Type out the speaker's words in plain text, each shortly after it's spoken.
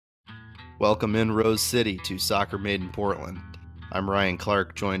Welcome in Rose City to Soccer Made in Portland. I'm Ryan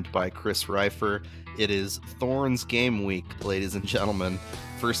Clarke, joined by Chris Rifer. It is Thorns game week, ladies and gentlemen.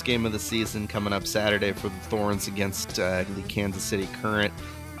 First game of the season coming up Saturday for the Thorns against the Kansas City Current.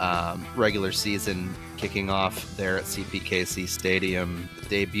 Regular season kicking off there at CPKC Stadium.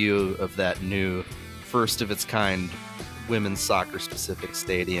 Debut of that new first of its kind women's soccer specific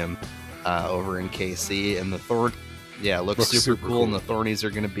stadium over in KC, and the Thorns looks super cool, and the Thornies are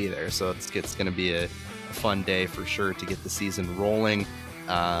going to be there, so it's going to be a fun day for sure to get the season rolling.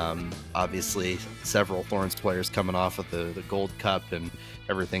 Obviously several Thorns players coming off of the Gold Cup and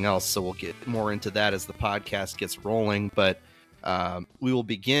everything else, so we'll get more into that as the podcast gets rolling, but we will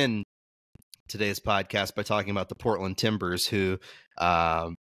begin today's podcast by talking about the Portland Timbers, who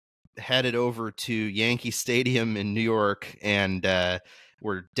headed over to Yankee Stadium in New York and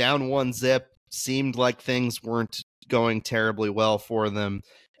were down 1-0. Seemed like things weren't going terribly well for them,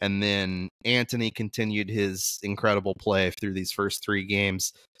 and then Anthony continued his incredible play through these first three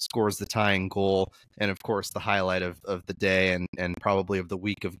games, scores the tying goal, and of course the highlight of the day and probably of the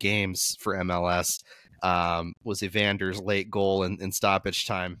week of games for MLS was Evander's late goal in stoppage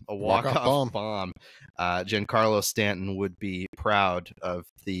time, a walk-off bomb. Giancarlo Stanton would be proud of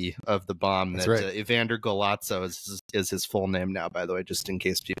the bomb. That's right. Evander Golazo is his full name now, by the way, just in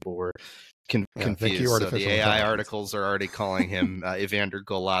case people were confused. So the AI articles are already calling him Evander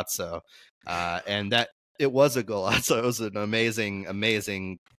Golazo, and that it was a golazo. It was an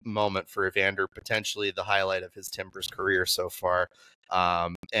amazing moment for Evander, potentially the highlight of his Timbers career so far,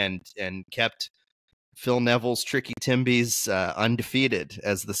 and kept Phil Neville's tricky Timbies undefeated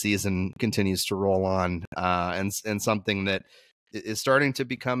as the season continues to roll on, and something that is starting to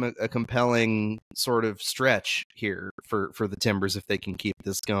become a compelling sort of stretch here for the Timbers if they can keep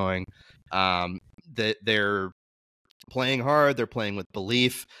this going. That they're playing hard, they're playing with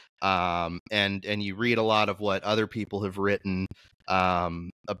belief, and you read a lot of what other people have written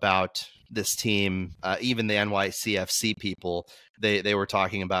about this team. Even the NYCFC people, they were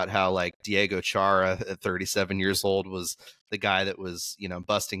talking about how, like, Diego Chara at 37 years old was the guy that was,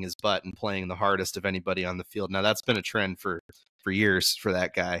 busting his butt and playing the hardest of anybody on the field. Now that's been a trend for years for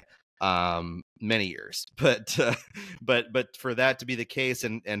that guy, many years, but for that to be the case,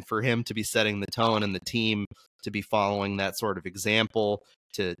 and for him to be setting the tone and the team to be following that sort of example,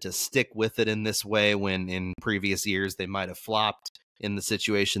 to stick with it in this way when in previous years they might have flopped in the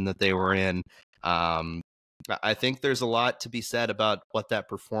situation that they were in. I think there's a lot to be said about what that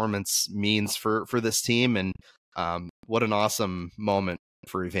performance means for this team, and what an awesome moment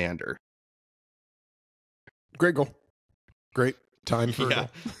for Evander. Great goal. Great time for a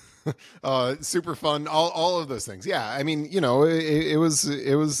goal. Super fun. All of those things. Yeah. I mean, it was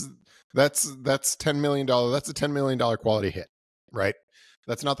that's $10 million. That's a $10 million quality hit, right?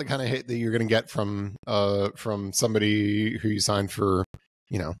 That's not the kind of hit that you're going to get from somebody who you signed for,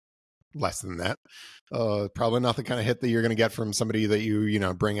 less than that. Probably not the kind of hit that you're going to get from somebody that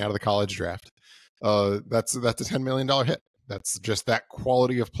you bring out of the college draft. That's a $10 million hit. That's just that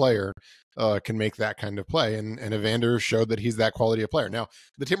quality of player can make that kind of play. And Evander showed that he's that quality of player. Now,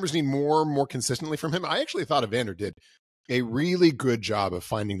 the Timbers need more consistently from him. I actually thought Evander did a really good job of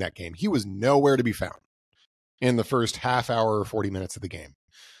finding that game. He was nowhere to be found in the first half hour or 40 minutes of the game.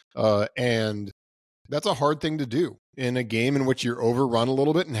 And that's a hard thing to do in a game in which you're overrun a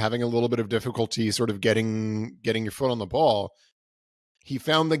little bit and having a little bit of difficulty sort of getting your foot on the ball. He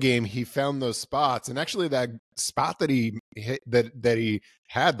found the game, he found those spots, and actually that spot that he hit, that he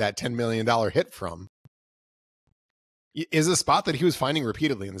had that $10 million hit from, is a spot that he was finding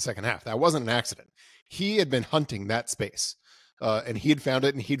repeatedly in the second half. That wasn't an accident. He had been hunting that space, and he had found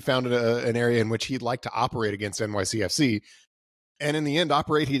it, and he'd found an area in which he'd like to operate against NYCFC, and in the end,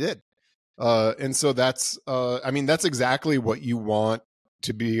 operate he did. And so that's exactly what you want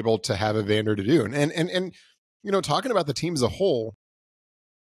to be able to have Evander to do. And talking about the team as a whole,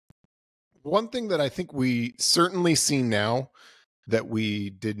 one thing that I think we certainly see now that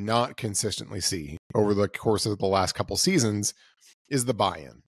we did not consistently see over the course of the last couple seasons is the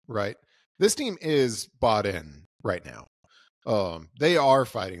buy-in, right? This team is bought in right now. They are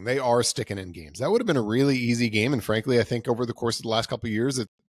fighting. They are sticking in games. That would have been a really easy game. And frankly, I think over the course of the last couple of years, it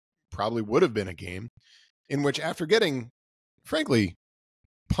probably would have been a game in which, after getting, frankly,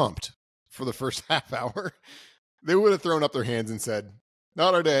 pumped for the first half hour, they would have thrown up their hands and said,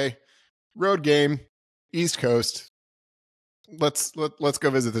 not our day. Road game, East Coast. Let's go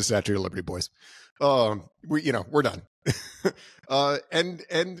visit the Statue of Liberty, boys. We're done.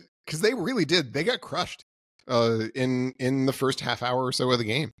 And because they really did, they got crushed in the first half hour or so of the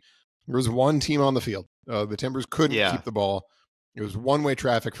game. There was one team on the field. The Timbers couldn't keep the ball. It was one-way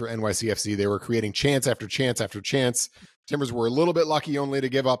traffic for NYCFC. They were creating chance after chance after chance. Timbers were a little bit lucky only to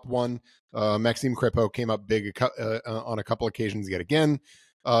give up one. Maxime Crépeau came up big on a couple occasions yet again,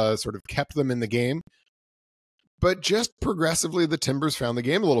 sort of kept them in the game. But just progressively, the Timbers found the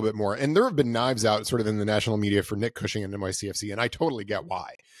game a little bit more. And there have been knives out sort of in the national media for Nick Cushing and NYCFC, and I totally get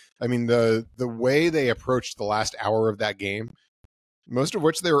why. I mean, the way they approached the last hour of that game, most of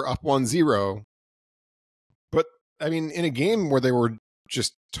which they were up 1-0. But, I mean, in a game where they were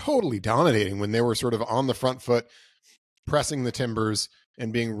just totally dominating, when they were sort of on the front foot, pressing the Timbers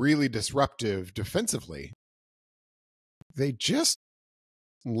and being really disruptive defensively, they just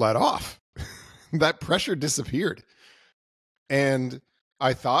let off. That pressure disappeared. And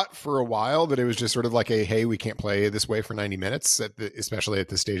I thought for a while that it was just sort of like hey, we can't play this way for 90 minutes, especially at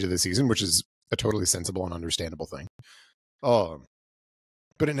this stage of the season, which is a totally sensible and understandable thing.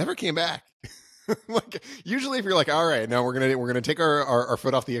 But it never came back. Like, usually if you're like, all right, now we're gonna take our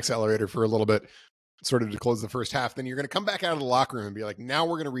foot off the accelerator for a little bit, sort of to close the first half, then you're gonna come back out of the locker room and be like, now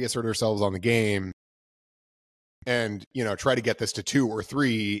we're gonna reassert ourselves on the game and, you know, try to get this to 2 or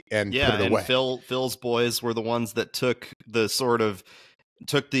 3 and put it away. Phil's boys were the ones that took the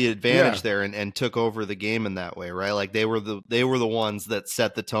advantage there and took over the game in that way, right? Like they were the ones that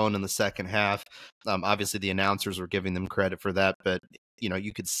set the tone in the second half. Obviously the announcers were giving them credit for that, but you know,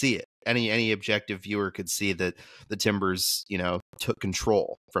 you could see it. Any objective viewer could see that the Timbers, you know, took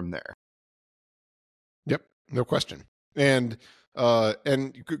control from there. Yep, no question. And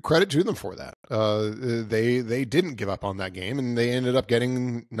credit to them for that. They didn't give up on that game, and they ended up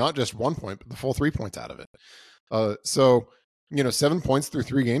getting not just 1 point, but the full 3 points out of it. So, you know, 7 points through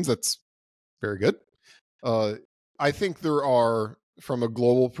 3 games, that's very good. I think there are, from a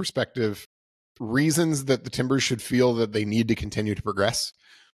global perspective, reasons that the Timbers should feel that they need to continue to progress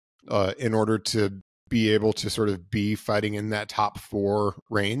in order to be able to sort of be fighting in that top 4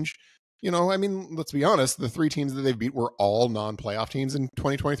 range. You know, I mean, let's be honest, the 3 teams that they've beat were all non-playoff teams in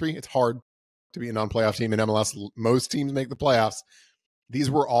 2023. It's hard to be a non-playoff team in MLS. Most teams make the playoffs.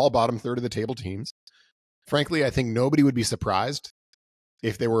 These were all bottom third of the table teams. Frankly, I think nobody would be surprised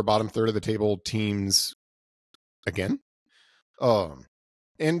if they were bottom third of the table teams again.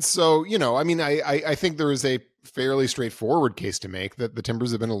 And so, you know, I mean, I think there is a fairly straightforward case to make that the Timbers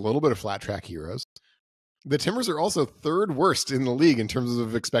have been a little bit of flat track heroes. The Timbers are also 3rd worst in the league in terms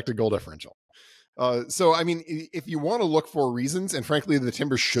of expected goal differential. So, I mean, if you want to look for reasons, and frankly, the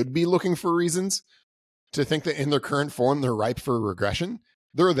Timbers should be looking for reasons to think that in their current form, they're ripe for regression,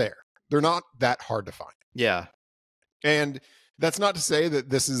 they're there. They're not that hard to find. Yeah. And that's not to say that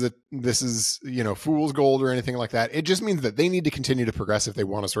this is, you know, fool's gold or anything like that. It just means that they need to continue to progress if they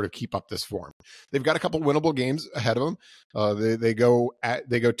want to sort of keep up this form. They've got a couple winnable games ahead of them. They go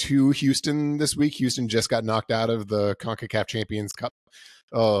to Houston this week. Houston just got knocked out of the CONCACAF Champions Cup.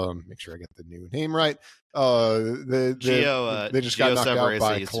 Make sure I get the new name right. They just got knocked out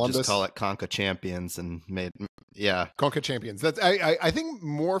by Columbus. Just call it Conca Champions and made Conca Champions. That's I think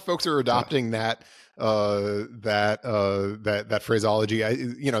more folks are adopting that phraseology.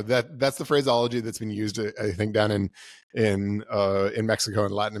 That's the phraseology that's been used, I think, down in Mexico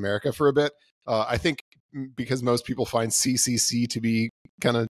and Latin America for a bit. I think because most people find CCC to be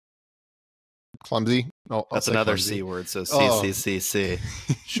kind of clumsy. That's another clumsy C word. So CCCC.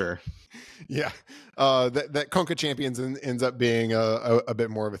 Sure. Yeah. That Conca Champions ends up being a bit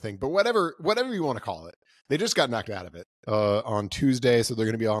more of a thing, but whatever you want to call it, they just got knocked out of it on Tuesday. So they're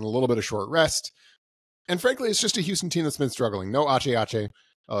going to be on a little bit of short rest. And frankly, it's just a Houston team that's been struggling. No Ache.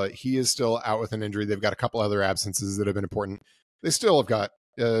 He is still out with an injury. They've got a couple other absences that have been important. They still have got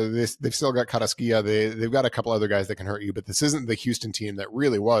they've still got Carrasquilla. They've got a couple other guys that can hurt you, but this isn't the Houston team that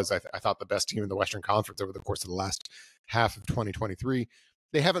really was, I thought, the best team in the Western Conference over the course of the last half of 2023.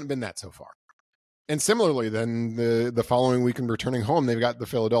 They haven't been that so far. And similarly, then the following week in returning home, they've got the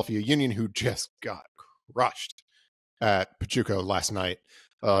Philadelphia Union, who just got crushed at Pachuco last night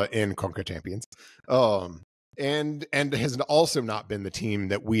in Conca Champions. And has also not been the team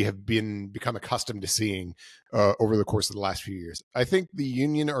that we have become accustomed to seeing over the course of the last few years. I think the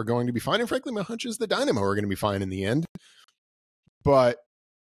Union are going to be fine, and frankly, my hunch is the Dynamo are going to be fine in the end. But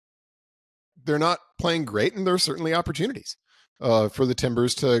they're not playing great, and there are certainly opportunities for the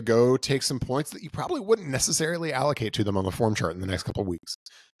Timbers to go take some points that you probably wouldn't necessarily allocate to them on the form chart in the next couple of weeks.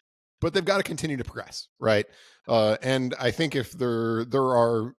 But they've got to continue to progress, right? And I think if there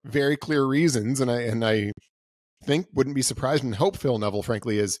are very clear reasons, and I think wouldn't be surprised and hope Phil Neville,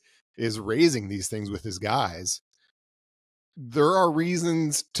 frankly, is raising these things with his guys. There are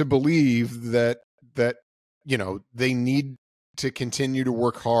reasons to believe that you know they need to continue to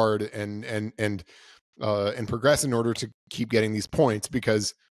work hard and and progress in order to keep getting these points,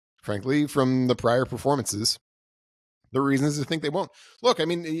 because frankly, from the prior performances, the reasons to think they won't. Look, I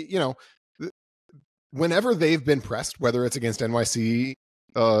mean, whenever they've been pressed, whether it's against NYC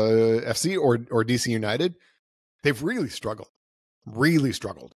FC or DC United, they've really struggled.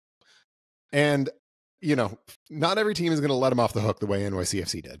 And, not every team is going to let them off the hook the way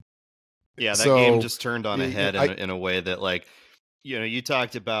NYCFC did. Yeah, that game just turned on a head in a way that, like, you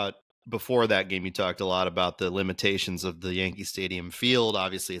talked about before that game, you talked a lot about the limitations of the Yankee Stadium field.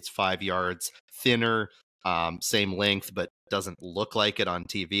 Obviously, it's 5 yards thinner, same length, but doesn't look like it on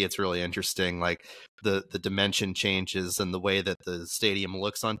TV. It's really interesting, like the dimension changes and the way that the stadium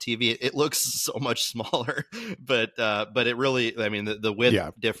looks on TV. It looks so much smaller, but it really, I mean, the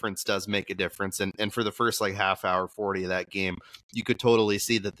width difference does make a difference. And for the first like half hour, 40 of that game, you could totally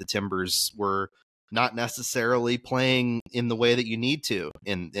see that the Timbers were not necessarily playing in the way that you need to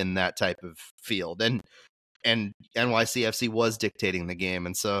in that type of field. And NYCFC was dictating the game.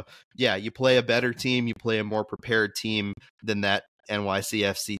 And so, yeah, you play a better team, you play a more prepared team than that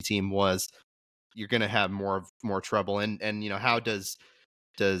NYCFC team was, you're going to have more trouble. And how does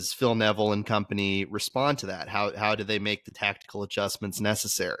Phil Neville and company respond to that? How do they make the tactical adjustments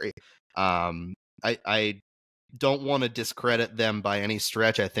necessary? I don't want to discredit them by any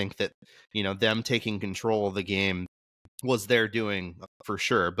stretch. I think that, them taking control of the game was their doing for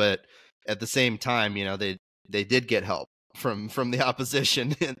sure. But at the same time, they did get help from the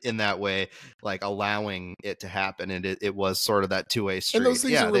opposition in that way, like allowing it to happen. And it was sort of that two-way street. And those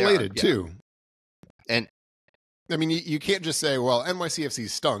things are related too. And I mean, you can't just say, well, NYCFC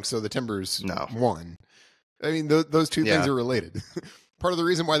stunk, so the Timbers won. I mean, those two things are related. Part of the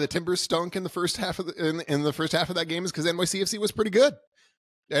reason why the Timbers stunk in the first half of in the first half of that game is because NYCFC was pretty good.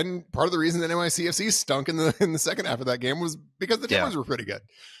 And part of the reason that NYCFC stunk in the second half of that game was because the Timbers were pretty good.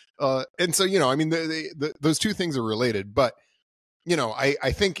 And so, I mean, those two things are related. But,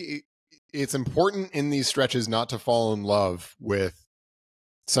 I think it's important in these stretches not to fall in love with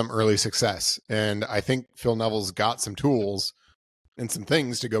some early success. And I think Phil Neville's got some tools and some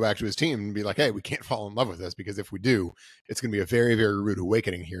things to go back to his team and be like, hey, we can't fall in love with this, because if we do, it's going to be a very, very rude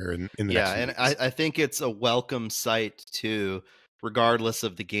awakening here in the next few weeks. I think it's a welcome sight too, regardless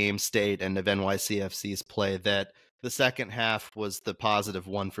of the game state and of NYCFC's play, that the second half was the positive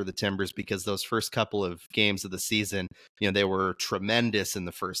one for the Timbers, because those first couple of games of the season, they were tremendous in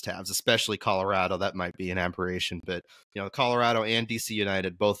the first halves, especially Colorado. That might be an aberration, but Colorado and DC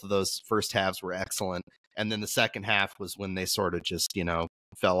United, both of those first halves were excellent. And then the second half was when they sort of just,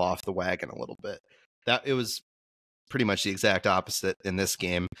 fell off the wagon a little bit. That it was pretty much the exact opposite in this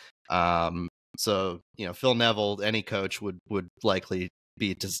game. So, Phil Neville, any coach would likely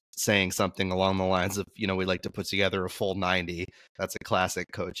be just saying something along the lines of, we like to put together a full 90. That's a classic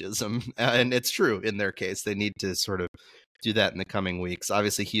coachism. And it's true in their case. They need to sort of do that in the coming weeks.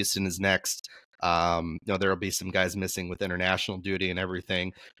 Obviously, Houston is next. There'll be some guys missing with international duty and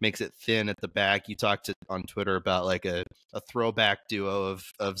everything. Makes it thin at the back. You talked on Twitter about like a throwback duo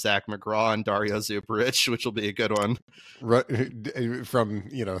of Zach McGraw and Dario Zuparich, which will be a good one. From,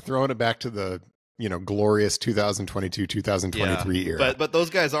 throwing it back to the, glorious 2022-2023 era. But those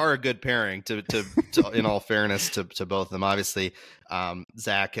guys are a good pairing to in all fairness to both of them. Obviously,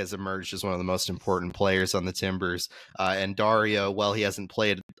 Zach has emerged as one of the most important players on the Timbers. And Dario, well, he hasn't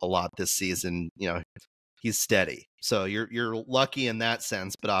played a lot this season, he's steady. So you're lucky in that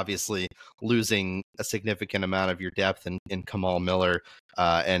sense, but obviously losing a significant amount of your depth in Kamal Miller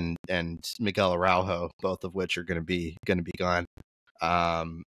and Miguel Araujo, both of which are going to be gone.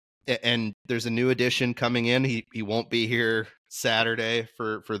 And there's a new addition coming in. He won't be here Saturday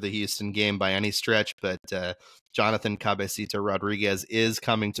for the Houston game by any stretch, but Jonathan Cabecita Rodriguez is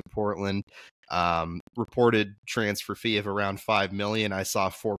coming to Portland. Reported transfer fee of around $5 million. I saw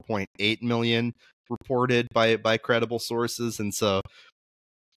 $4.8 million reported by credible sources, and so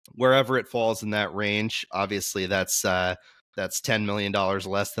wherever it falls in that range, obviously that's $10 million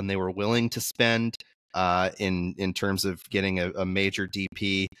less than they were willing to spend in terms of getting a major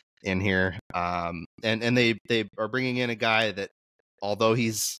DP in here. And they are bringing in a guy that, although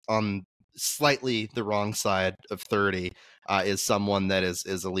he's on slightly the wrong side of 30, is someone that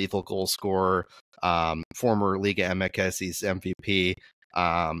is a lethal goal scorer, former Liga MX's MVP,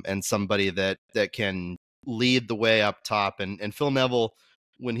 and somebody that can lead the way up top. And Phil Neville,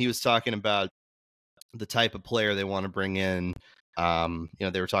 when he was talking about the type of player they want to bring in,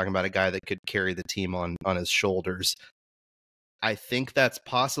 they were talking about a guy that could carry the team on his shoulders. I think that's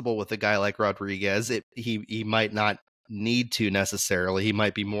possible with a guy like Rodriguez. He might not need to necessarily. He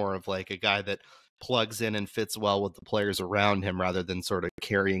might be more of like a guy that plugs in and fits well with the players around him rather than sort of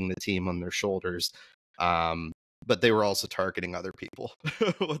carrying the team on their shoulders. But they were also targeting other people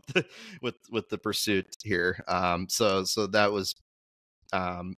with the pursuit here. So that was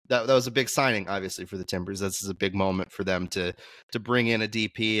that was a big signing, obviously, for the Timbers. This is a big moment for them to bring in a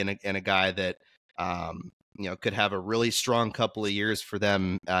DP and a guy that could have a really strong couple of years for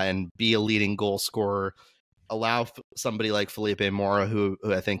them and be a leading goal scorer. Allow somebody like Felipe Mora, who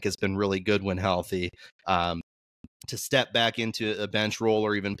I think has been really good when healthy, to step back into a bench role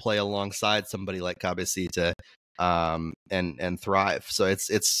or even play alongside somebody like Cabecita and thrive. So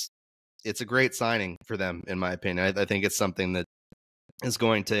it's a great signing for them, in my opinion. I think it's something that is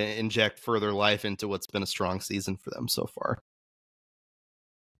going to inject further life into what's been a strong season for them so far.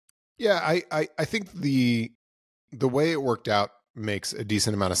 Yeah, I think the way it worked out makes a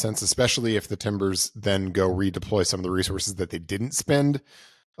decent amount of sense, especially if the Timbers then go redeploy some of the resources that they didn't spend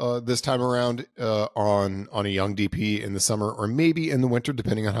this time around on a young DP in the summer or maybe in the winter,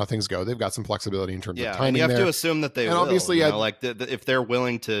 depending on how things go. They've got some flexibility in terms of timing. And you have there. to assume that they and will. Obviously, if they're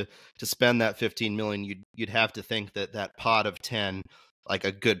willing to spend that $15 million, you'd have to think that pot of 10, like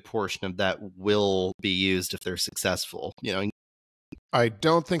a good portion of that, will be used if they're successful. I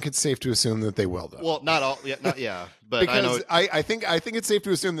don't think it's safe to assume that they will, though. Well, not all, but because I think it's safe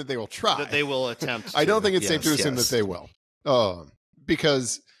to assume that they will try. That they will attempt. I don't think it's safe to assume that they will,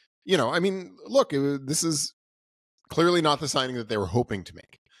 because look, this is clearly not the signing that they were hoping to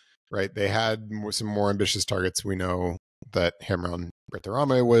make. Right? They had some more ambitious targets. We know that Hamron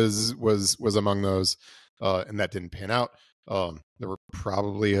Berterame was among those, and that didn't pan out. There were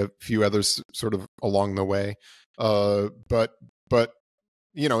probably a few others sort of along the way, but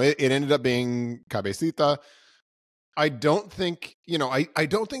it ended up being Cabecita. I don't think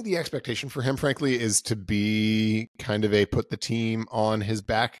the expectation for him, frankly, is to be kind of a put the team on his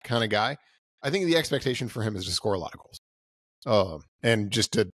back kind of guy. I think the expectation for him is to score a lot of goals, and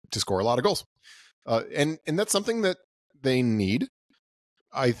just to score a lot of goals, and that's something that they need.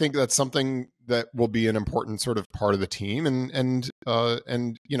 I think that's something that will be an important sort of part of the team, and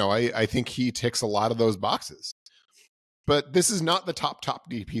I think he ticks a lot of those boxes. But this is not the top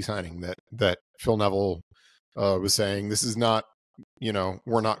DP signing that Phil Neville was saying. This is not,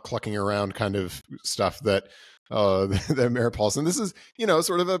 we're not clucking around kind of stuff that that Merritt Paulson. This is,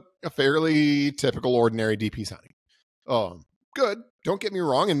 sort of a fairly typical, ordinary DP signing. Good. Don't get me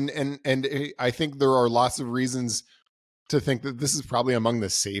wrong, and I think there are lots of reasons to think that this is probably among the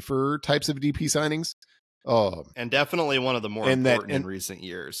safer types of DP signings. And definitely one of the more important in recent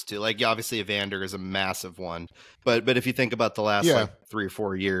years too. Like, obviously Evander is a massive one, but if you think about the last 3 or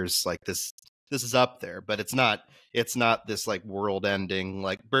 4 years, like this is up there, but it's not this like world ending.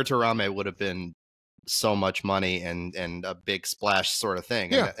 Like Berterame would have been so much money and a big splash sort of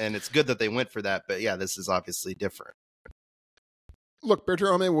thing. Yeah. And it's good that they went for that, but yeah, this is obviously different. Look,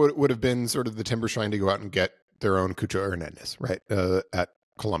 Berterame would have been sort of the Timbers trying to go out and get their own Cucho Hernandez, right? At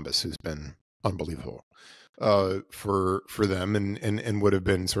Columbus, who's been unbelievable for them, and would have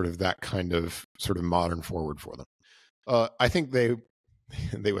been sort of that kind of sort of modern forward for them. I think they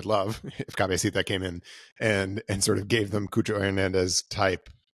would love if Cabecita came in and sort of gave them Cucho Hernandez type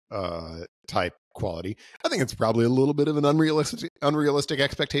quality. I think it's probably a little bit of an unrealistic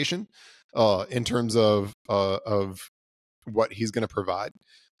expectation in terms of what he's going to provide.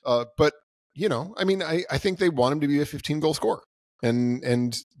 But I think they want him to be a 15-goal scorer,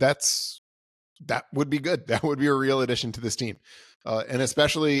 and that would be good. That would be a real addition to this team, and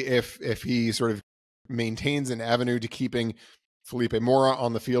especially if he sort of maintains an avenue to keeping Felipe Mora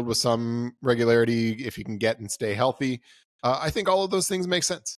on the field with some regularity, if he can get and stay healthy. I think all of those things make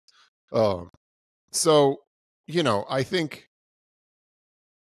sense. So I think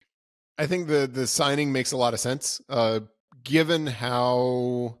the signing makes a lot of sense, given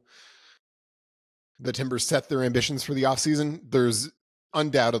how the Timbers set their ambitions for the offseason. There's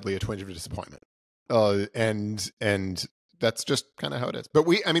undoubtedly a twinge of disappointment. And that's just kind of how it is. But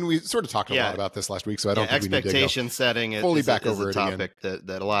we sort of talked a lot about this last week, so I don't think we need to expectation setting fully back over a it topic again.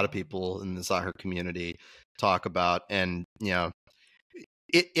 that a lot of people in the soccer community talk about, and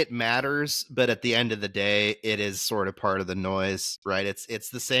it matters, but at the end of the day, it is sort of part of the noise, right? It's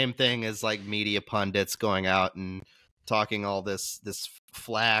the same thing as like media pundits going out and talking all this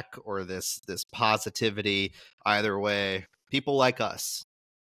flack or this positivity. Either way, people like us,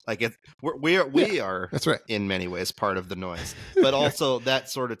 like we are that's right, in many ways part of the noise, but also that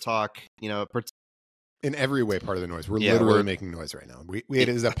sort of talk, in every way part of the noise. We're literally making noise right now. It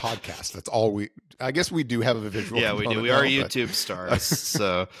is a podcast. That's all I guess we do have a visual. Yeah, we do. We are YouTube stars.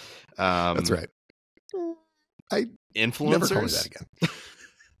 So that's right. I influencers. Never call me that again.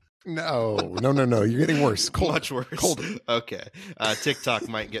 No. You're getting worse. Colder. Much worse. Colder. Okay. TikTok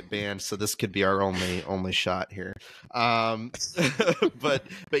might get banned, so this could be our only shot here. But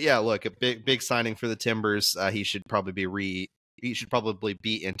yeah, look, a big signing for the Timbers. He should probably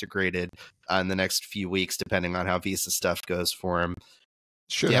be integrated in the next few weeks, depending on how visa stuff goes for him.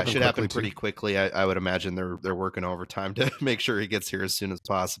 Should happen pretty quickly. I would imagine they're working overtime to make sure he gets here as soon as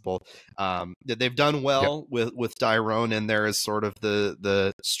possible. They've done well with Tyrone in there as sort of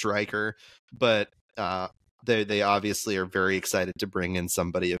the striker, but they obviously are very excited to bring in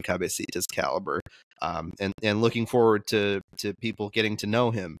somebody of Cabecita's caliber, and looking forward to people getting to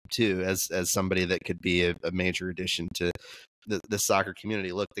know him too as somebody that could be a major addition to the soccer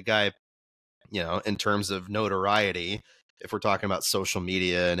community. Look, the guy, in terms of notoriety, if we're talking about social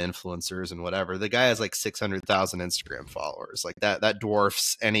media and influencers and whatever, the guy has like 600,000 Instagram followers. Like that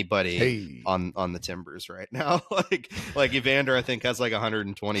dwarfs anybody on the Timbers right now. like Evander, I think, has like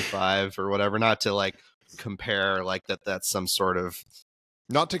 125 or whatever. Not to like compare, like that's some sort of,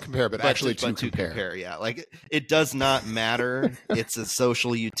 not to compare, but actually to compare. Yeah, like it does not matter. It's a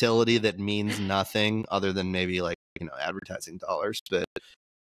social utility that means nothing other than maybe like advertising dollars, but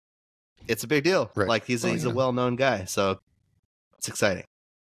it's a big deal. Right. Like he's a well-known guy, so it's exciting.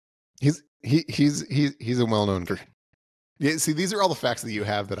 He's a well-known guy. Yeah, see, these are all the facts that you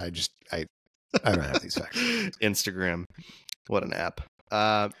have that I don't have these facts. Instagram, what an app.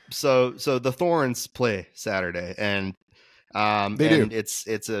 So the Thorns play Saturday, and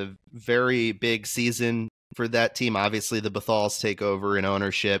it's a very big season for that team. Obviously, the Bethals take over in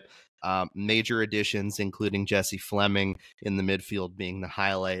ownership. Major additions, including Jesse Fleming in the midfield being the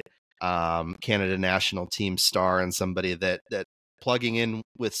highlight. Canada national team star, and somebody that plugging in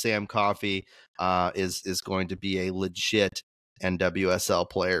with Sam Coffey is going to be a legit NWSL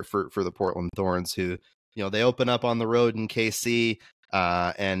player for the Portland Thorns, who they open up on the road in KC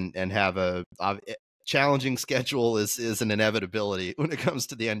and have a challenging schedule is an inevitability when it comes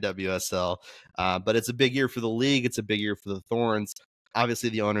to the NWSL, but it's a big year for the league. It's a big year for the Thorns. Obviously,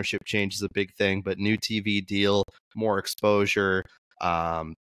 the ownership change is a big thing, but new TV deal, more exposure.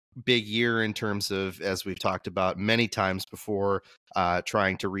 Big year in terms of, as we've talked about many times before,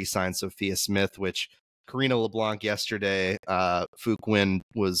 trying to re-sign Sophia Smith, which Karina LeBlanc yesterday, Fook Win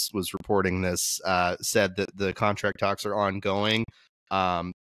was reporting this, said that the contract talks are ongoing.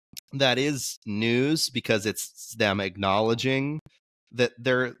 That is news because it's them acknowledging that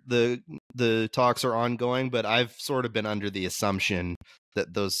the talks are ongoing, but I've sort of been under the assumption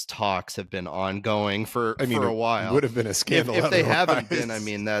that those talks have been ongoing for a while. It would have been a scandal if they haven't been. I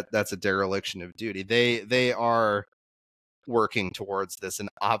mean, that's a dereliction of duty. They are working towards this, and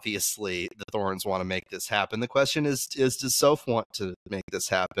obviously the Thorns want to make this happen. The question is does Soph want to make this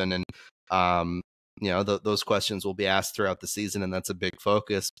happen? And those questions will be asked throughout the season, and that's a big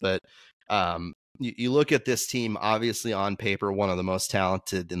focus. But you look at this team, obviously on paper, one of the most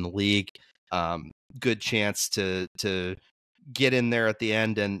talented in the league. Good chance to get in there at the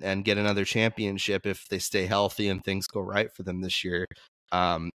end and get another championship if they stay healthy and things go right for them this year.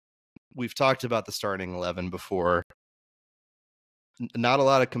 We've talked about the starting 11 before. Not a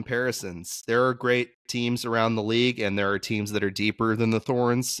lot of comparisons. There are great teams around the league, and there are teams that are deeper than the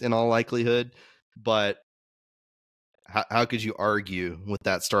Thorns in all likelihood. But how could you argue with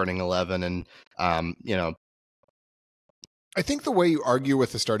that starting 11? And, I think the way you argue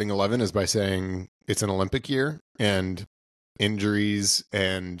with the starting 11 is by saying it's an Olympic year and injuries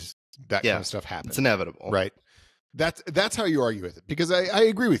and that kind of stuff happen. It's inevitable, right? That's how you argue with it, because I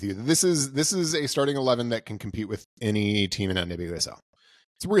agree with you. This is a starting 11 that can compete with any team in NWSL.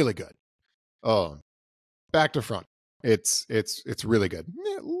 It's really good. Back to front, it's really good.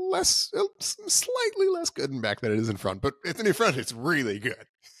 Slightly less good in back than it is in front, but it's in front. It's really good.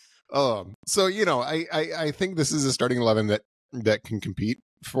 So I think this is a starting 11 that can compete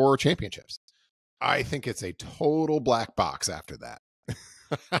for championships. I think it's a total black box after that.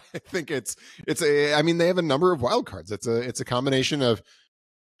 I think they have a number of wild cards. It's a combination of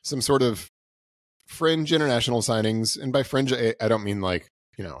some sort of fringe international signings, and by fringe I don't mean like,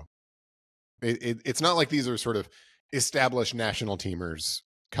 it's not like these are sort of established national teamers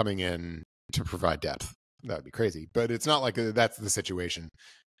coming in to provide depth. That would be crazy, but it's not like that's the situation.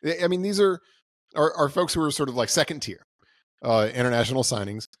 I mean, these are folks who are sort of like second tier international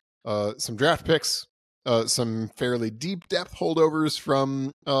signings, some draft picks, some fairly deep depth holdovers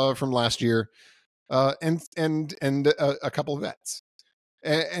from last year, and a couple of vets.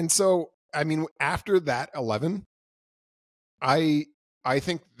 And so, I mean, after that 11, I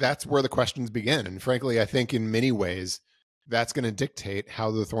think that's where the questions begin. And frankly, I think in many ways that's going to dictate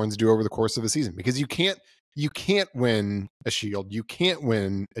how the Thorns do over the course of the season, because you can't You can't win a Shield. You can't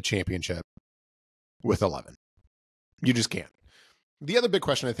win a championship with 11. You just can't. The other big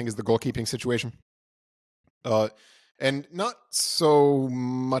question, I think, is the goalkeeping situation. And not so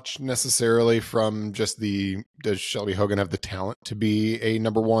much necessarily from just does Shelby Hogan have the talent to be a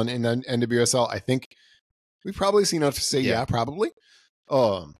number one in NWSL? I think we've probably seen enough to say, yeah probably.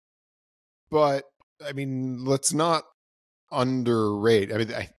 But I mean, let's not underrate. I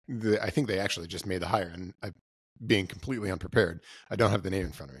mean, I think they actually just made the hire, and I'm being completely unprepared. I don't have the name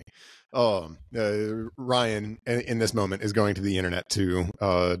in front of me. Ryan, in this moment, is going to the internet to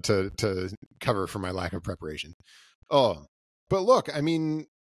cover for my lack of preparation. But look, I mean,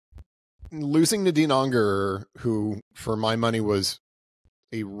 losing Nadine Unger, who for my money was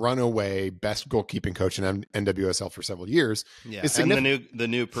a runaway best goalkeeping coach in NWSL for several years. Yeah, and the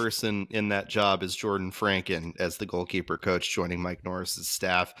new person in that job is Jordan Franken as the goalkeeper coach, joining Mike Norris's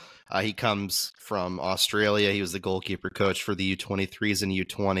staff. He comes from Australia. He was the goalkeeper coach for the U23s and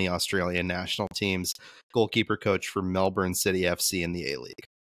U20 Australian national teams, goalkeeper coach for Melbourne City FC in the A-League.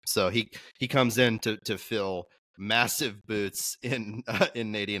 So he comes in to fill massive boots in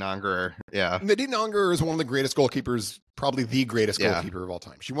Nadine Unger. Yeah, Nadine Unger is one of the greatest goalkeepers, probably the greatest goalkeeper of all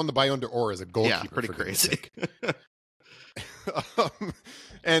time. She won the Ballon d'Or as a goalkeeper. Yeah, pretty crazy.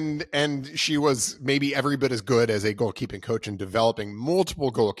 And she was maybe every bit as good as a goalkeeping coach in developing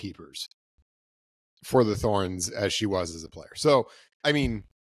multiple goalkeepers for the Thorns as she was as a player. So, I mean,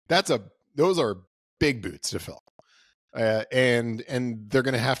 those are big boots to fill. And they're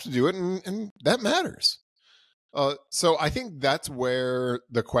going to have to do it, and that matters. So I think that's where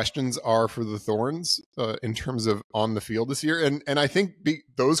the questions are for the Thorns in terms of on the field this year. And I think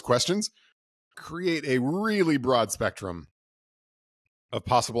those questions create a really broad spectrum of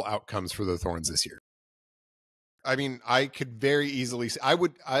possible outcomes for the Thorns this year. I mean, I could very easily say, I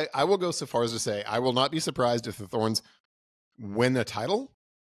will go so far as to say, I will not be surprised if the Thorns win a title.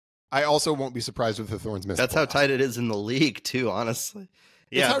 I also won't be surprised if the Thorns miss. That's how tight it is in the league too, honestly.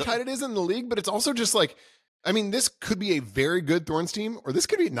 Yeah, it's how tight it is in the league, but it's also just like, I mean, this could be a very good Thorns team, or this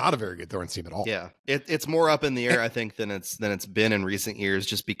could be not a very good Thorns team at all. Yeah, it's more up in the air, I think, than it's been in recent years,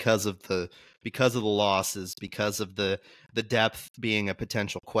 just because of the losses, because of the depth being a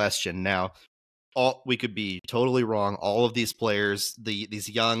potential question. Now, we could be totally wrong. All of these players, these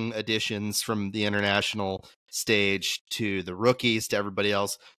young additions from the international stage to the rookies to everybody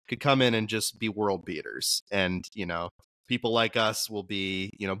else, could come in and just be world beaters, and people like us will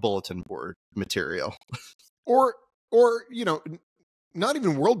be bulletin board material. Or not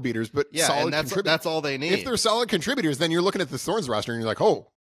even world beaters, but solid contributors. That's all they need. If they're solid contributors, then you're looking at the Thorns roster and you're like,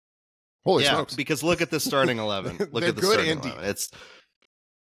 holy smokes. Because look at the starting 11. Look at the starting 11. It's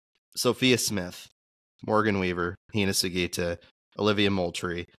Sophia Smith, Morgan Weaver, Hina Sugita, Olivia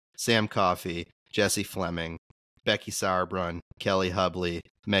Moultrie, Sam Coffey, Jessie Fleming, Becky Sauerbrunn, Kelly Hubley,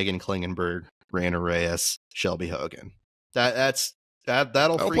 Megan Klingenberg, Raina Reyes, Shelby Hogan.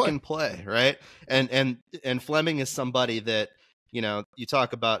 That'll freaking play, right? And Fleming is somebody that, you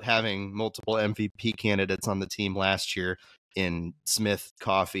talk about having multiple MVP candidates on the team last year in Smith,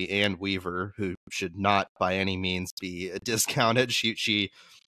 Coffey, and Weaver, who should not by any means be discounted. She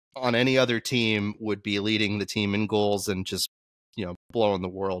on any other team would be leading the team in goals and just, blowing the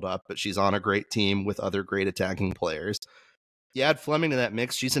world up, but she's on a great team with other great attacking players. You add Fleming to that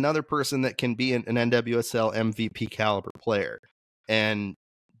mix, she's another person that can be an NWSL MVP caliber player. And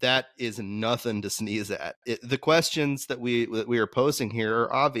that is nothing to sneeze at. The questions that we are posing here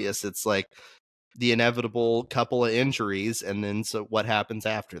are obvious. It's like the inevitable couple of injuries, and then so what happens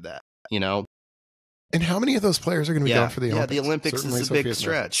after that, And how many of those players are going to be going for the Olympics? Yeah, the Olympics Certainly is a big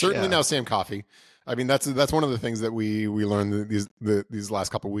stretch. Certainly now Sam Coffey. I mean, that's one of the things that we learned these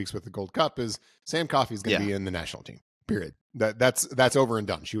last couple of weeks with the Gold Cup is Sam Coffey is going to be in the national team. Period. That's over and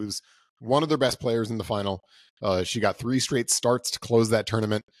done. She was one of their best players in the final. She got 3 straight starts to close that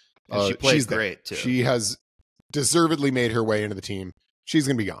tournament. She played great too. She has deservedly made her way into the team. She's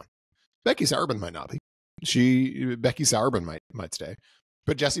going to be gone. Becky Sauerbrunn might not be. Becky Sauerbrunn might stay,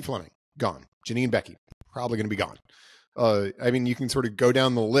 but Jessie Fleming gone. Janine Becky probably going to be gone. I mean, you can sort of go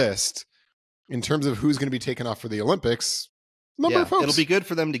down the list in terms of who's going to be taken off for the Olympics. Number of folks. It'll be good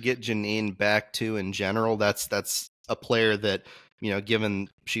for them to get Janine back too. In general, that's a player that, given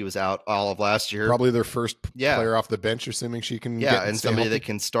she was out all of last year, probably their first player off the bench, assuming she can. Yeah, and somebody that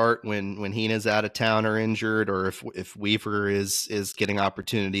can start when Hina's out of town or injured, or if Weaver is getting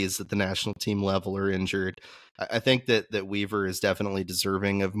opportunities at the national team level or injured. I think that Weaver is definitely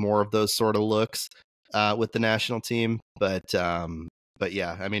deserving of more of those sort of looks with the national team. But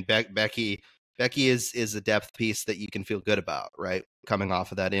yeah, I mean, Becky is a depth piece that you can feel good about, right? Coming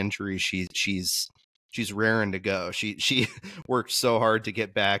off of that injury, she's she's raring to go. She worked so hard to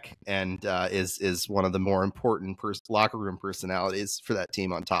get back, and is one of the more important locker room personalities for that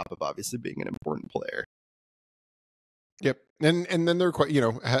team, on top of obviously being an important player. Yep. And then there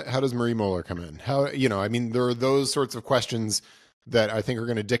are, how does Marie Moeller come in? How, I mean, there are those sorts of questions that I think are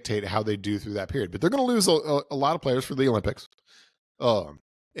going to dictate how they do through that period. But they're going to lose a lot of players for the Olympics,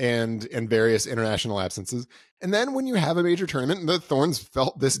 and various international absences. And then when you have a major tournament, and the Thorns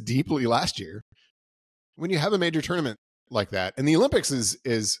felt this deeply last year, when you have a major tournament like that, and the Olympics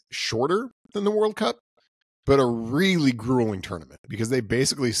is shorter than the World Cup, but a really grueling tournament because they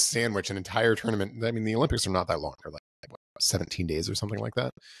basically sandwich an entire tournament. I mean, the Olympics are not that long. They're like 17 days or something like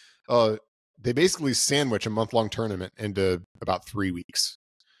that. They basically sandwich a month-long tournament into about 3 weeks.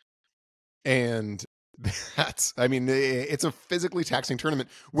 And it's a physically taxing tournament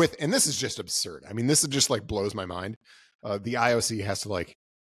and this is just absurd. I mean, this is just like blows my mind. The IOC has to like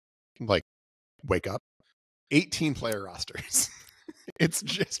wake up 18 player rosters. It's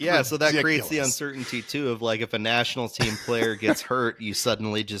just ridiculous. So that creates the uncertainty too of like, if a national team player gets hurt, you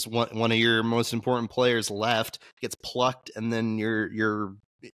suddenly just want one of your most important players left gets plucked, and then you're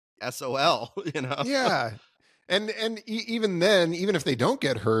SOL, Yeah. And even then, even if they don't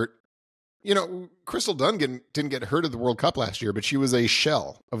get hurt, Crystal Dunn didn't get hurt at the World Cup last year, but she was a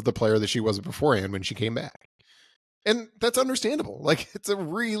shell of the player that she was beforehand when she came back. And that's understandable. Like, it's a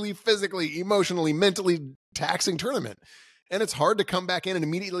really physically, emotionally, mentally taxing tournament. And it's hard to come back in and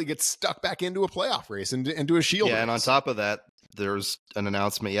immediately get stuck back into a playoff race and into a shield race. And on top of that, there's an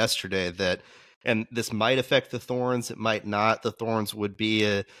announcement yesterday that, and this might affect the Thorns, it might not. The Thorns would be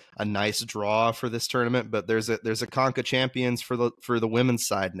a nice draw for this tournament, but there's a Conca Champions for the women's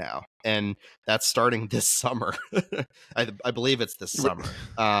side now, and that's starting this summer. I believe it's this summer.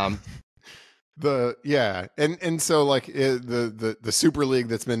 And so like the Super League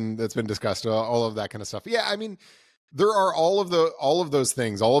that's been discussed, all of that kind of stuff. Yeah, I mean, there are all of those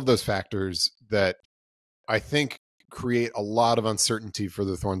things, all of those factors that I think create a lot of uncertainty for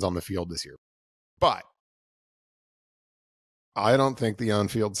the Thorns on the field this year. But I don't think the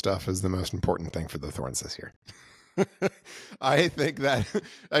on-field stuff is the most important thing for the Thorns this year. I think that,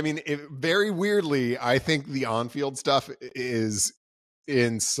 very weirdly, I think the on-field stuff is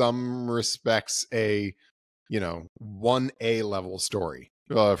in some respects a 1A level story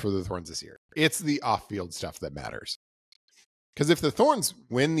for the Thorns this year. It's the off-field stuff that matters. Because if the Thorns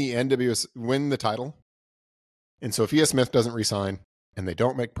win the title, and Sophia Smith doesn't resign, and they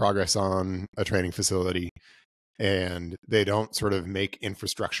don't make progress on a training facility, and they don't sort of make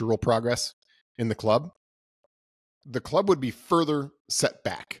infrastructural progress in the club would be further set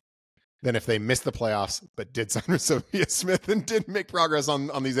back than if they missed the playoffs but did sign Sophia Smith and didn't make progress on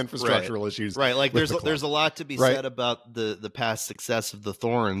these infrastructural issues. Right. Like there's a lot to be said about the past success of the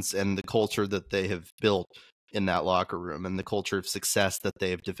Thorns and the culture that they have built in that locker room and the culture of success that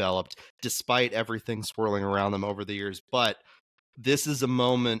they have developed despite everything swirling around them over the years. But this is a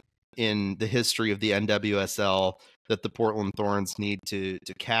moment in the history of the NWSL that the Portland Thorns need to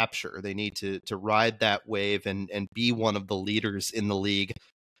capture. They need to ride that wave and be one of the leaders in the league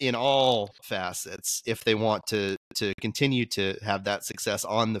in all facets if they want to continue to have that success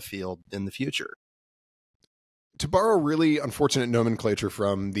on the field in the future. To borrow really unfortunate nomenclature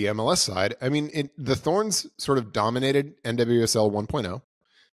from the MLS side, I mean, the Thorns sort of dominated NWSL 1.0.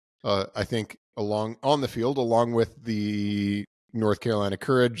 I think on the field, along with the North Carolina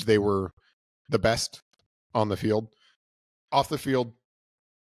Courage, they were the best on the field. Off the field,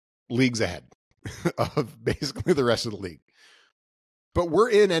 leagues ahead of basically the rest of the league. But we're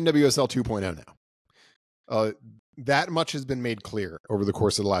in NWSL 2.0 now. That much has been made clear over the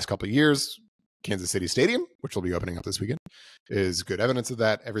course of the last couple of years. Kansas City Stadium, which will be opening up this weekend, is good evidence of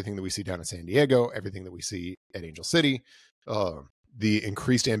that. Everything that we see down in San Diego, everything that we see at Angel City, the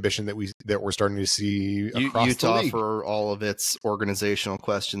increased ambition that we're starting to see across Utah, the league. For all of its organizational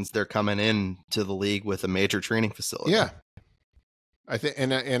questions, they're coming in to the league with a major training facility. Yeah, I think,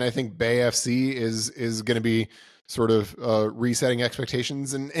 and I think Bay FC is going to be sort of resetting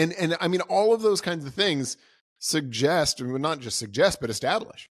expectations, and I mean, all of those kinds of things suggest, not just suggest, but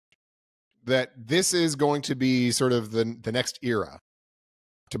establish that this is going to be sort of the next era,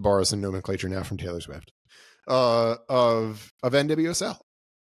 to borrow some nomenclature now from Taylor Swift, of NWSL.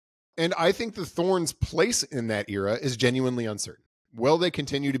 And I think the Thorns' place in that era is genuinely uncertain. Will they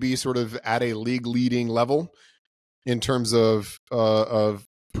continue to be sort of at a league leading level in terms of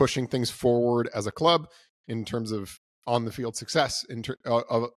pushing things forward as a club, in terms of on the field success,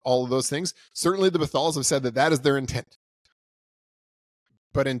 of all of those things? Certainly the Bethals have said that is their intent.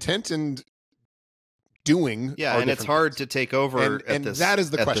 But intent and doing. Yeah, and it's hard to take over and that is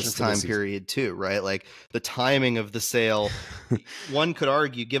the question this for time this period too, right? Like the timing of the sale. One could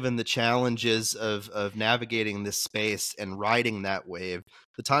argue, given the challenges of navigating this space and riding that wave,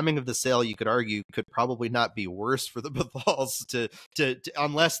 the timing of the sale, you could argue, could probably not be worse for the Bethals to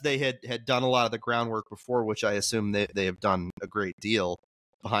unless they had done a lot of the groundwork before, which I assume they have done a great deal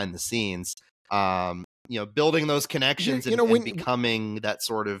behind the scenes. Building those connections and becoming that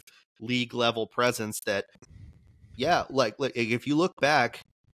sort of league level presence that, like if you look back,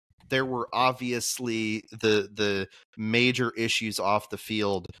 there were obviously the major issues off the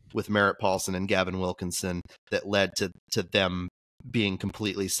field with Merritt Paulson and Gavin Wilkinson that led to them being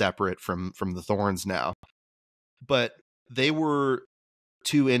completely separate from the Thorns now. But they were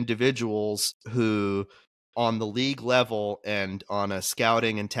two individuals who, on the league level and on a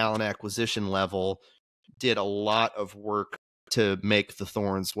scouting and talent acquisition level, did a lot of work to make the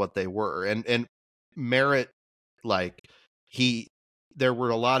Thorns what they were. And Merritt, there were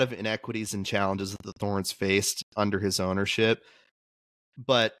a lot of inequities and challenges that the Thorns faced under his ownership,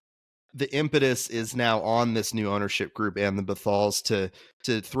 but the impetus is now on this new ownership group and the Bethals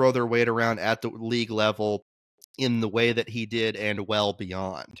to throw their weight around at the league level in the way that he did and well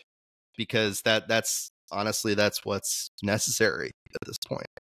beyond, because that's honestly, that's what's necessary at this point.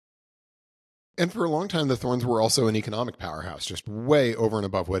 And for a long time, the Thorns were also an economic powerhouse, just way over and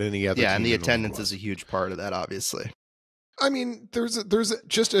above what any other team and the in attendance the league was. is a huge part of that, obviously. I mean, there's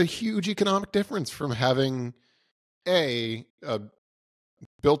just a huge economic difference from having a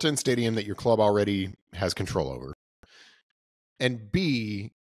built-in stadium that your club already has control over, and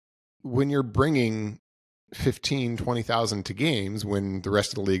B, when you're bringing 15, 20,000 to games when the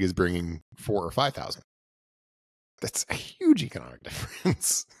rest of the league is bringing 4,000 or 5,000. That's a huge economic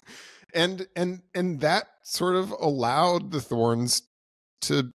difference. And that sort of allowed the Thorns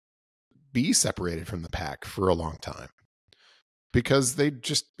to be separated from the pack for a long time, because they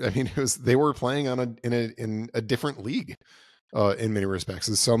just, they were playing in a different league in many respects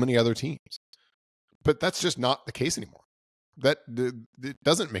as so many other teams. But that's just not the case anymore. It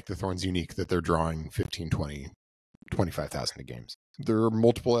doesn't make the Thorns unique that they're drawing 15, 20, 25,000 games. There are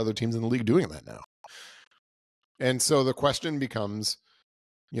multiple other teams in the league doing that now. And so the question becomes,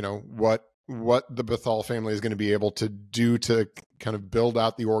 what the Bethal family is going to be able to do to kind of build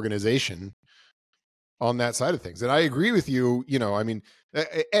out the organization on that side of things. And I agree with you.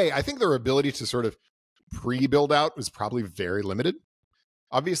 I think their ability to sort of pre-build out was probably very limited.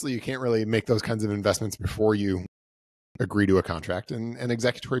 Obviously, you can't really make those kinds of investments before you agree to a contract, and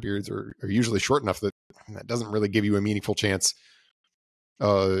executory periods are usually short enough that doesn't really give you a meaningful chance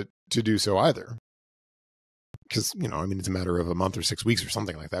to do so either. Because, it's a matter of a month or 6 weeks or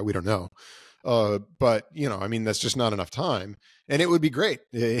something like that. We don't know. But, that's just not enough time. And it would be great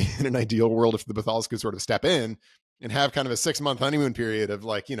in an ideal world if the Bethals could sort of step in and have kind of a 6-month honeymoon period of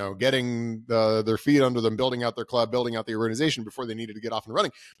getting their feet under them, building out their club, building out the organization before they needed to get off and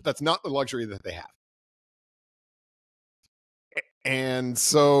running. But that's not the luxury that they have. And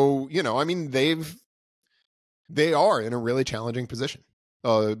so, they are in a really challenging position.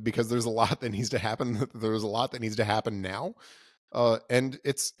 Because there's a lot that needs to happen. There's a lot that needs to happen now. And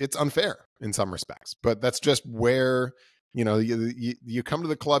it's unfair in some respects, but that's just where, you come to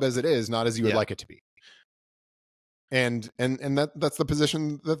the club as it is, not as you would like it to be. And that's the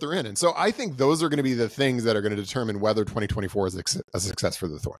position that they're in. And so I think those are going to be the things that are going to determine whether 2024 is a success for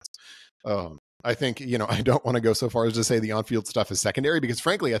the Thorns. I think, I don't want to go so far as to say the on-field stuff is secondary, because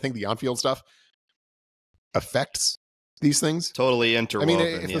frankly, I think the on-field stuff affects these things. Totally interwoven.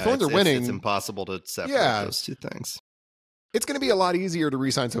 If the Thorns are winning, it's impossible to separate those two things. It's going to be a lot easier to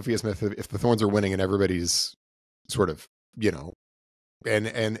re-sign Sophia Smith if the Thorns are winning and everybody's sort of, and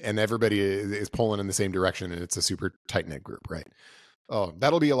everybody is pulling in the same direction and it's a super tight-knit group, right?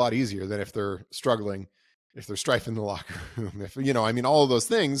 That'll be a lot easier than if they're struggling, if there's strife in the locker room, if, all of those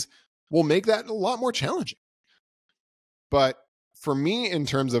things will make that a lot more challenging. But for me, in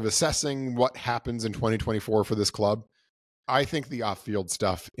terms of assessing what happens in 2024 for this club, I think the off-field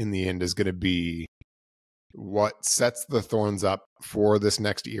stuff in the end is going to be what sets the Thorns up for this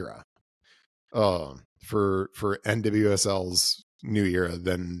next era, for NWSL's new era.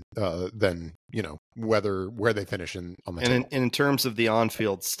 Then where they finish on the table. In terms of the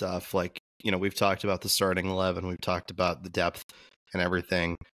on-field stuff, we've talked about the starting 11, we've talked about the depth and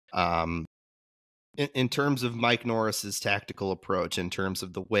everything. In terms of Mike Norris's tactical approach, in terms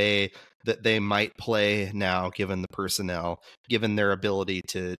of the way that they might play now, given the personnel, given their ability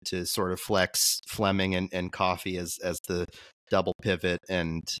to sort of flex Fleming and Coffey as the double pivot,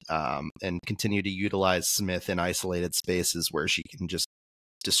 and continue to utilize Smith in isolated spaces where she can just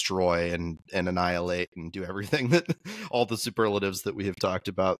destroy and annihilate and do everything that all the superlatives that we have talked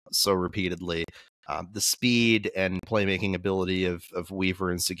about so repeatedly. The speed and playmaking ability of Weaver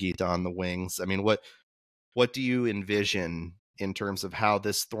and Sugita on the wings. I mean, what do you envision in terms of how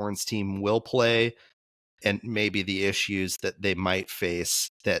this Thorns team will play, and maybe the issues that they might face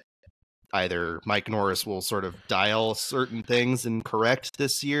that either Mike Norris will sort of dial certain things and correct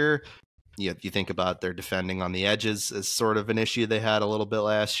this year? You think about their defending on the edges as sort of an issue they had a little bit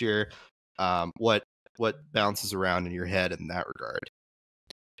last year. What bounces around in your head in that regard?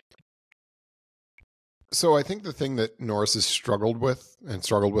 So I think the thing that Norris has struggled with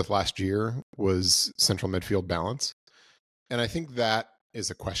last year was central midfield balance. And I think that is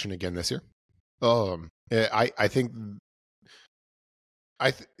a question again this year. I think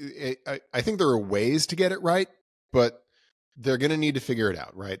there are ways to get it right, but they're going to need to figure it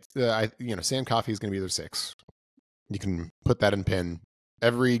out, right? Sam Coffey is going to be their 6. You can put that in pen.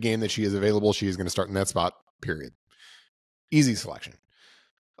 Every game that she is available, she is going to start in that spot, period. Easy selection.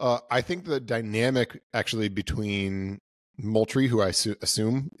 I think the dynamic actually between Moultrie, who I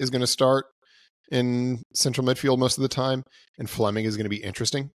assume is going to start in central midfield most of the time, and Fleming is going to be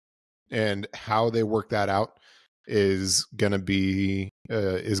interesting. And how they work that out is going to be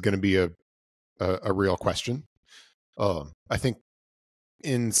a real question. I think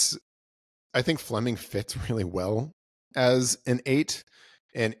Fleming fits really well as an 8,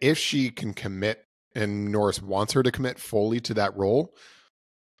 and if she can commit, and Norris wants her to commit fully to that role,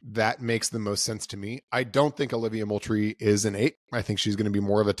 that makes the most sense to me. I don't think Olivia Moultrie is an 8. I think she's going to be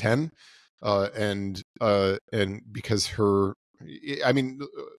more of a 10. And because Olivia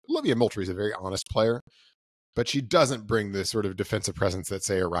Moultrie is a very honest player, but she doesn't bring the sort of defensive presence that,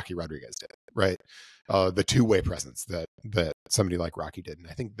 say, a Rocky Rodriguez did, right? The two-way presence that somebody like Rocky did. And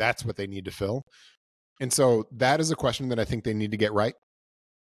I think that's what they need to fill. And so that is a question that I think they need to get right.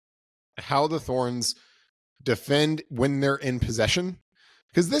 How the Thorns defend when they're in possession.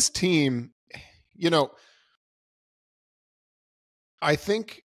 Because this team, I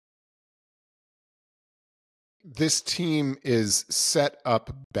think this team is set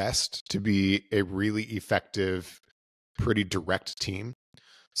up best to be a really effective, pretty direct team.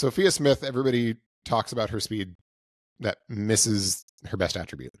 Sophia Smith, everybody talks about her speed. That misses her best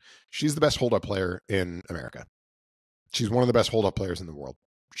attribute. She's the best hold-up player in America. She's one of the best hold-up players in the world.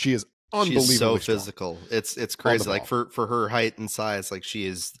 She is unbelievably She's so strong. physical. It's crazy. Like for her height and size, like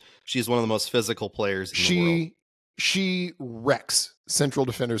she's one of the most physical players in the world. She wrecks central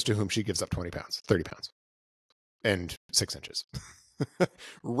defenders to whom she gives up 20 pounds, 30 pounds, and 6 inches.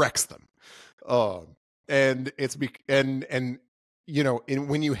 Wrecks them. And it's when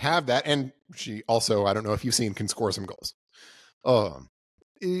you have that, and she also, I don't know if you've seen, can score some goals.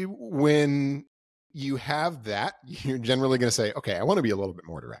 When you have that, you're generally going to say, okay, I want to be a little bit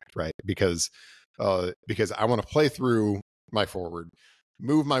more direct, right? Because I want to play through my forward,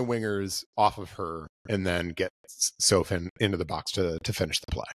 move my wingers off of her, and then get Soph into the box to finish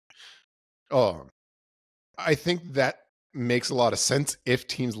the play. I think that makes a lot of sense if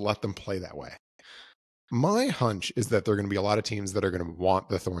teams let them play that way. My hunch is that there are going to be a lot of teams that are going to want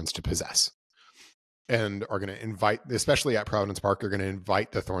the Thorns to possess and are going to invite, especially at Providence Park, are going to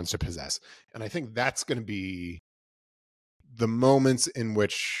invite the Thorns to possess. And I think that's going to be the moments in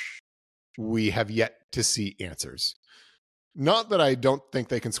which we have yet to see answers. Not that I don't think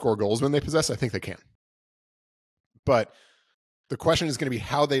they can score goals when they possess. I think they can. But the question is going to be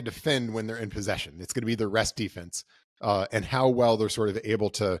how they defend when they're in possession. It's going to be the rest defense. And how well they're sort of able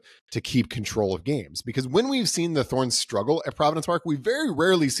to keep control of games. Because when we've seen the Thorns struggle at Providence Park, we've very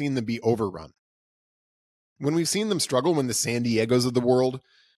rarely seen them be overrun. When we've seen them struggle, when the San Diegos of the world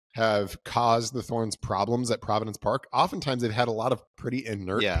have caused the Thorns problems at Providence Park, oftentimes they've had a lot of pretty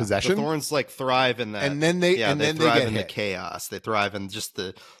inert possession. The Thorns thrive in that, and then they thrive in the chaos. They thrive in just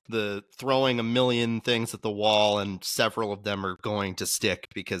the throwing a million things at the wall, and several of them are going to stick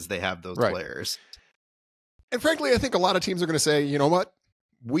because they have those players. And frankly, I think a lot of teams are going to say, you know what?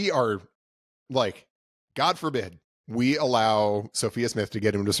 We are God forbid, we allow Sophia Smith to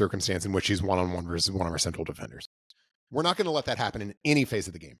get into a circumstance in which she's one-on-one versus one of our central defenders. We're not going to let that happen in any phase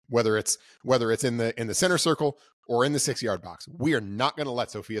of the game, whether it's in the center circle or in the 6-yard box. We are not going to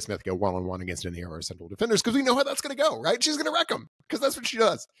let Sophia Smith go one-on-one against any of our central defenders because we know how that's going to go, right? She's going to wreck them because that's what she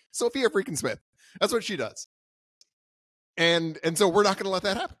does. Sophia freaking Smith. That's what she does. And so we're not going to let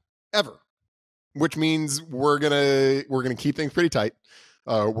that happen ever. Which means we're gonna keep things pretty tight.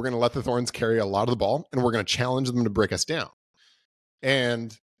 We're gonna let the Thorns carry a lot of the ball, and we're gonna challenge them to break us down.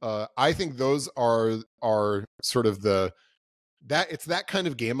 And I think those are sort of it's that kind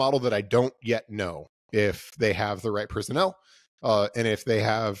of game model that I don't yet know if they have the right personnel. and if they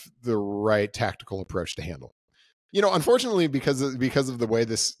have the right tactical approach to handle. Unfortunately, because of the way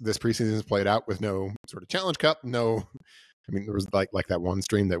this preseason is played out with no sort of Challenge Cup, there was like that one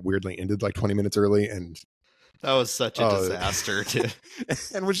stream that weirdly ended like 20 minutes early, and that was such a disaster too.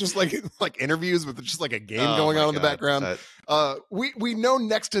 And was just like interviews with just like a game going on in the background. We know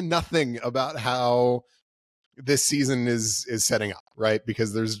next to nothing about how this season is setting up, right?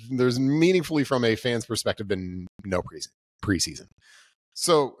 Because there's meaningfully, from a fan's perspective, been no preseason.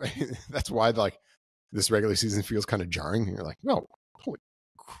 So that's why like this regular season feels kind of jarring. You're like, no, holy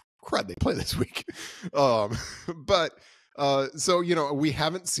crud, they play this week. But so, we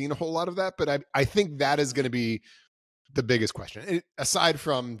haven't seen a whole lot of that, but I think that is going to be the biggest question, aside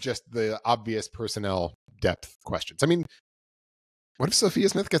from just the obvious personnel depth questions. I mean, what if Sophia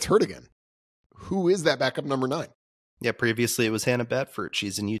Smith gets hurt again? Who is that backup number 9? Yeah, previously it was Hannah Bedford.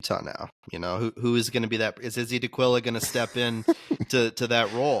 She's in Utah now. Who is going to be that? Is Izzy DeQuilla going to step in to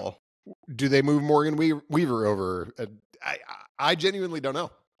that role? Do they move Morgan Weaver over? I genuinely don't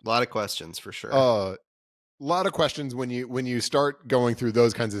know. A lot of questions for sure. A lot of questions when you start going through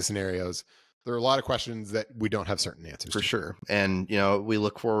those kinds of scenarios. There are a lot of questions that we don't have certain answers for sure. And we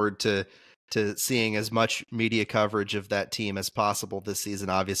look forward to seeing as much media coverage of that team as possible this season.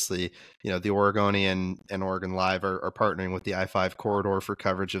 Obviously, the Oregonian and Oregon Live are partnering with the I-5 corridor for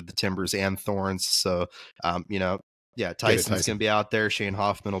coverage of the Timbers and Thorns. So, Tyson's going to be out there. Shane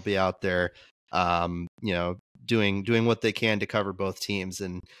Hoffman will be out there, doing what they can to cover both teams.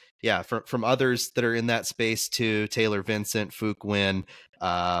 And yeah, from others that are in that space too, Taylor Vincent, Fook Wynn,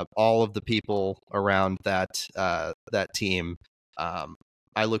 all of the people around that team.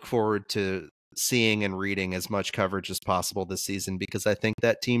 I look forward to seeing and reading as much coverage as possible this season, because I think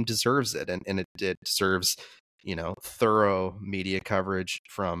that team deserves it, and it deserves, thorough media coverage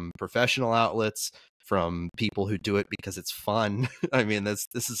from professional outlets, from people who do it because it's fun. I mean, this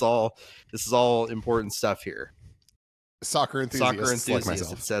is all important stuff here. Soccer enthusiast like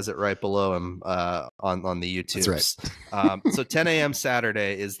myself. It says it right below him on the YouTube. That's right. So 10 a.m.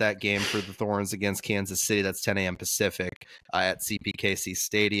 Saturday is that game for the Thorns against Kansas City. That's 10 a.m. Pacific at CPKC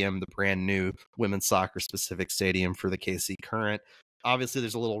Stadium, the brand new women's soccer specific stadium for the KC Current. Obviously,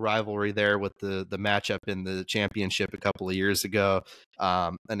 there's a little rivalry there with the matchup in the championship a couple of years ago.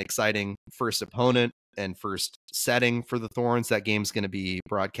 An exciting first opponent and first setting for the Thorns. That game's going to be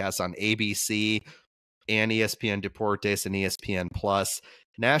broadcast on ABC and ESPN Deportes and ESPN Plus.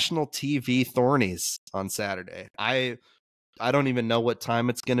 National TV Thornies on Saturday. I don't even know what time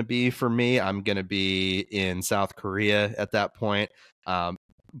it's going to be for me. I'm going to be in South Korea at that point.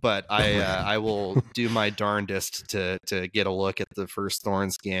 But I will do my darndest to get a look at the first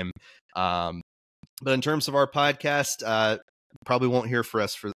Thorns game. But in terms of our podcast, probably won't hear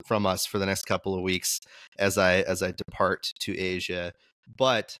from us for the next couple of weeks as I depart to Asia.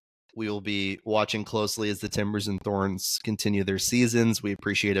 But we will be watching closely as the Timbers and Thorns continue their seasons. We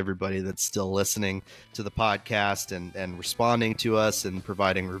appreciate everybody that's still listening to the podcast and responding to us and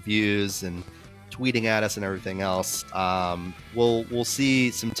providing reviews and tweeting at us and everything else. We'll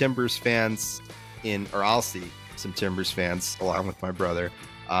see some Timbers fans I'll see some Timbers fans along with my brother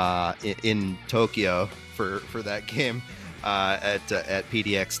in Tokyo for that game at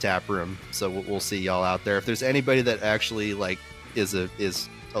PDX Tap Room. So we'll see y'all out there. If there's anybody that actually is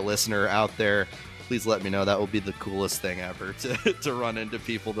a listener out there, please let me know. That will be the coolest thing ever to run into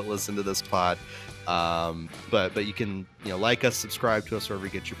people that listen to this pod. But you can like us, subscribe to us wherever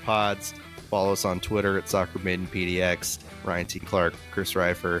you get your pods. Follow us on Twitter at SoccerMaidenPDX, Ryan T. Clarke, Chris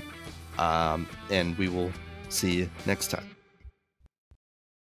Rifer, and we will see you next time.